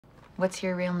What's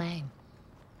your real name?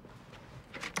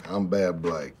 I'm Bad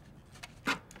Blake.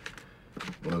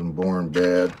 Wasn't born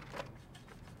bad.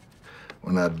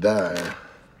 When I die,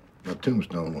 my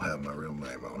tombstone will have my real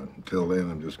name on it. Until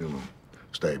then, I'm just gonna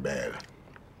stay bad.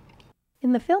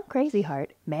 In the film Crazy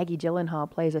Heart, Maggie Gyllenhaal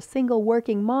plays a single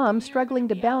working mom struggling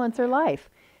to balance her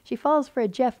life. She falls for a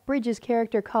Jeff Bridges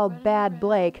character called Bad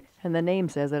Blake, and the name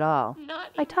says it all.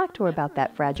 I talked to her about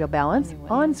that fragile balance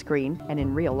on screen and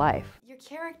in real life. Your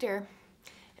character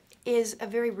is a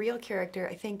very real character.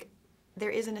 I think there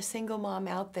isn't a single mom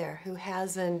out there who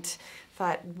hasn't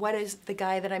thought, what is the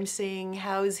guy that I'm seeing?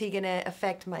 How is he going to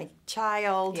affect my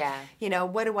child? Yeah. You know,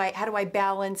 how do I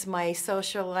balance my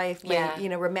social life,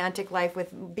 my, romantic life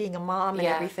with being a mom and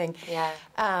everything? Yeah.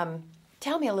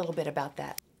 Tell me a little bit about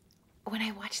that. When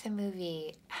I watched the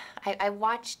movie, I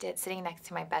watched it sitting next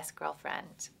to my best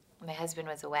girlfriend. My husband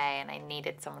was away, and I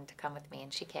needed someone to come with me,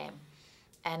 and she came.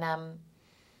 And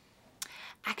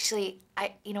actually,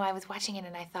 I was watching it,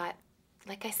 and I thought,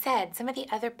 like I said, some of the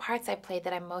other parts I played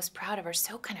that I'm most proud of are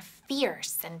so kind of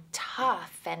fierce and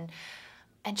tough,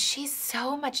 and she's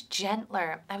so much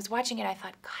gentler. I was watching it, I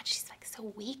thought, God, she's like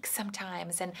so weak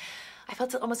sometimes, and I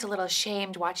felt almost a little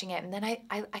ashamed watching it. And then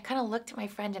I kind of looked at my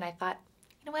friend, and I thought,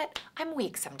 you know what? I'm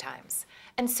weak sometimes.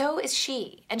 And so is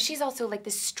she. And she's also like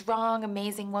this strong,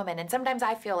 amazing woman. And sometimes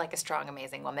I feel like a strong,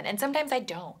 amazing woman. And sometimes I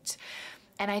don't.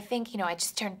 And I think, I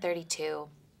just turned 32.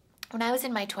 When I was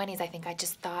in my 20s, I think I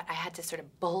just thought I had to sort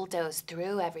of bulldoze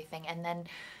through everything. And then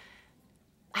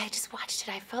I just watched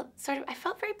it. I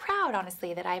felt very proud,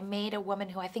 honestly, that I made a woman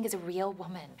who I think is a real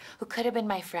woman, who could have been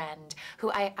my friend,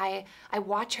 who I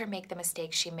watch her make the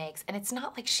mistakes she makes. And it's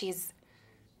not like she's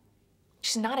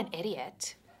not an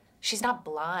idiot. She's not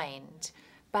blind,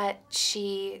 but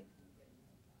she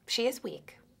is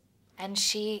weak. And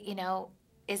she,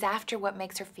 is after what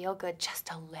makes her feel good just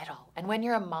a little. And when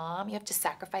you're a mom, you have to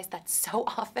sacrifice that so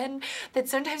often that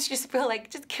sometimes you just feel like,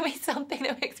 just give me something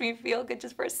that makes me feel good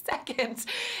just for a second,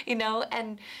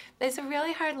 And it's a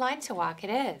really hard line to walk, it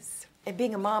is. And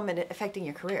being a mom and it affecting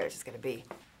your career is going to be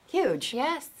huge.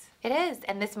 Yes, it is.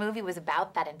 And this movie was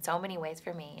about that in so many ways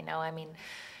for me,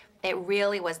 It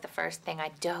really was the first thing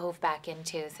I dove back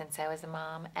into since I was a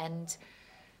mom. And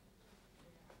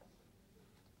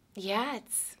yeah,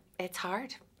 it's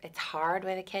hard. It's hard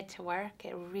with a kid to work.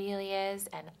 It really is.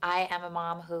 And I am a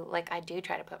mom who, I do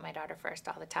try to put my daughter first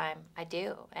all the time. I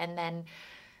do. And then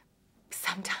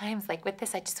sometimes, with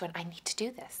this, I just went, I need to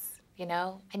do this,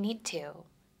 I need to.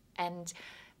 And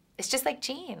it's just like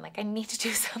Jean, I need to do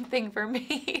something for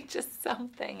me, just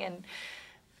something. And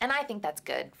I think that's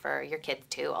good for your kids,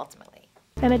 too, ultimately.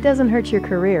 And it doesn't hurt your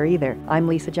career, either. I'm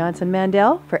Lisa Johnson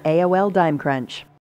Mandel for AOL Dime Crunch.